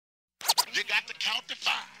You got to count to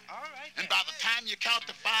 5. All right. And by the time you count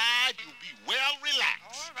to 5, you'll be well relaxed.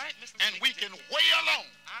 All right, Mr. And we can wail on.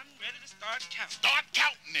 I'm ready to start counting. Start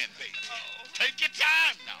counting then, baby. Take your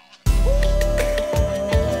time now.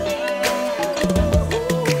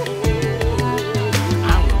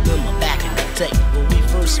 I remember back in the day when we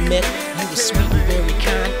first met. You were sweet and very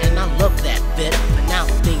kind, and I love that bet. But now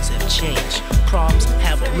things have changed. Problems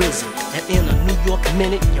have arisen, and in a New York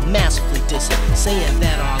minute, you're massively dissing, saying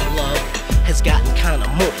that our love has gotten kinda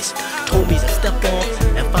moist. Told me to step off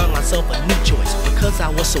and find myself a new choice. Because I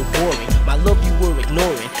was so boring, my love you were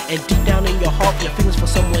ignoring. And deep down in your heart, your feelings for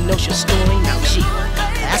someone else you're storing. Now gee,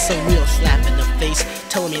 that's a real slap in the face,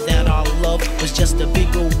 telling me that our love was just a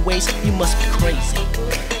big old waste. You must be crazy,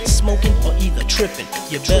 smoking or either tripping.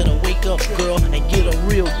 You better wake up, girl, and get a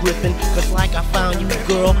real gripping. Cause like I found you,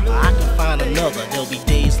 girl, I can find another. There'll be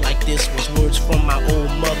days like this, was words from my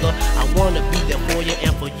old mother. I wanna be there for you,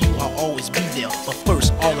 and for you I'll always be there. But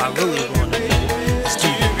first, all I really wanna know is do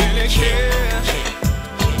you really care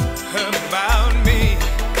about me?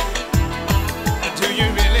 Do you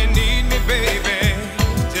really need me, baby?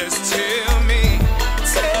 Just tell me,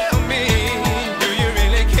 do you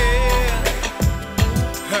really care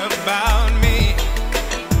about me?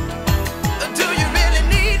 Do you really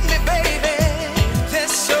need me, baby?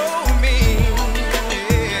 Just show me.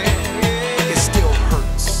 It still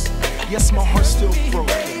hurts. Yes, my heart's still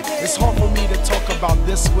broken. It's hard for me to talk about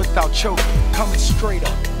this without choking. Coming straight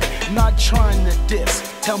up, not trying to diss.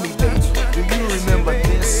 Tell me, baby, do you remember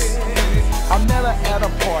this? I met her at a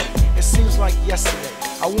party, it seems like yesterday.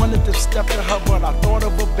 I wanted to step to her, but I thought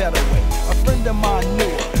of a better way. A friend of mine knew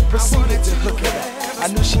her, proceeded to hook it up. I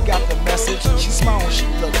knew she got the message, she smiled when she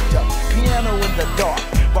looked up. Piano in the dark,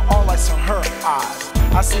 but all lights on her eyes.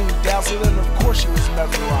 I seemed dazzled and of course she was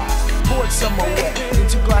mesmerized. Poured some away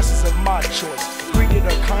into glasses of my choice. Greeted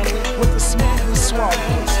her kindly with a smooth and suave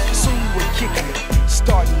voice. Soon we were kicking it,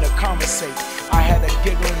 starting to conversate. I had her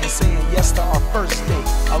giggling and saying yes to our first date.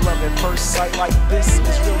 I love at first sight like this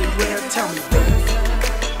is really rare. Tell me, baby,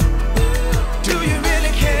 do you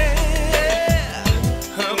really care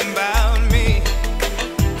about me?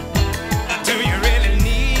 Do you really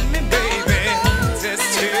need me, baby? Just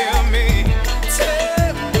tell me.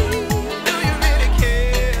 Do you really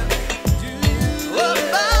care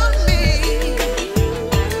about me?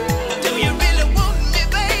 Do you really want me,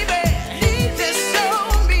 baby? Just show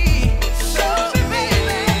me,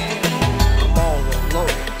 baby. I'm all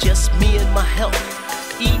alone, just me and my health.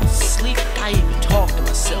 Eat, sleep, I even talk to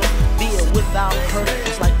myself. Being without her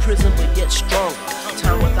is like prison, but yet stronger.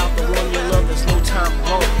 Time without the one you love, there's no time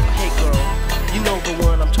longer. Hey girl, you know the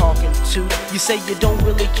one I'm talking to. You say you don't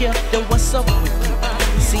really care, then what's up with you?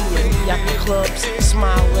 Seeing me at the clubs,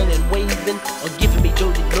 smiling and waving, or giving me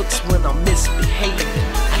dirty looks when I'm misbehaving.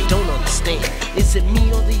 I don't understand, is it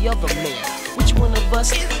me or the other man? Which one of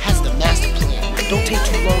us has the master plan? Don't take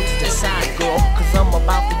too long to decide, girl, cause I'm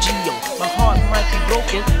about the G.O. My heart might be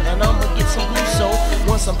broken, and I'ma get some blue soul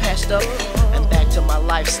once I'm patched up and back to my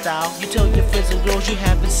lifestyle. You tell your friends and girls you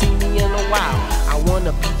haven't seen me in a while. I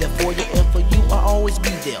wanna be there for you, and for you I'll always be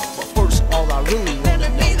there. But first, all I really wanna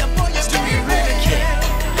know is do you really care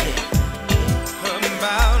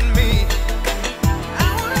about me?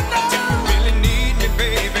 Do you really need me,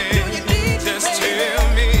 baby? Just tell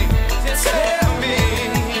me.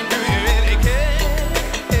 Do you really care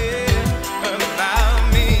about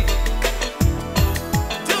me?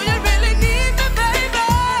 Do you really need me, baby?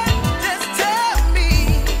 Just tell me.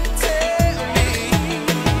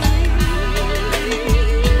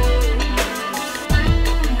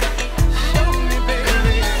 Show me,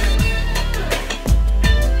 baby.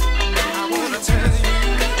 I wanna tell you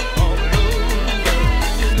all over.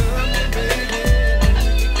 You love me,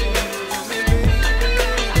 baby.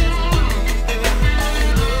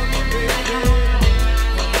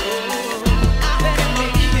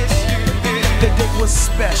 the date was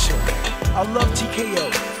special. I love TKO.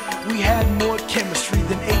 We had more chemistry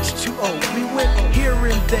than H2O. We went here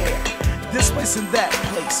and there, this place and that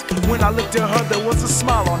place. When I looked at her, there was a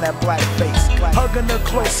smile on that black face. Hugging her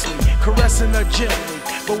closely, caressing her gently.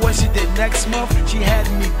 But what she did next month, she had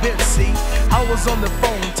me bit, see? I was on the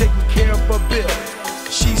phone taking care of her bill.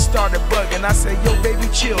 She started bugging, I said, yo baby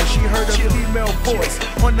chill. She heard a female voice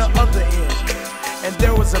on the other end, and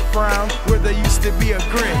there was a frown where there used to be a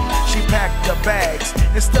grin. She packed her bags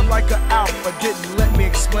and stepped like an alpha, didn't let me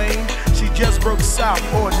explain. She just broke south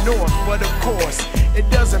or north, but of course, it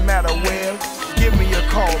doesn't matter where. Give me a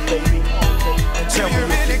call, baby, and tell me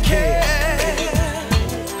if you care.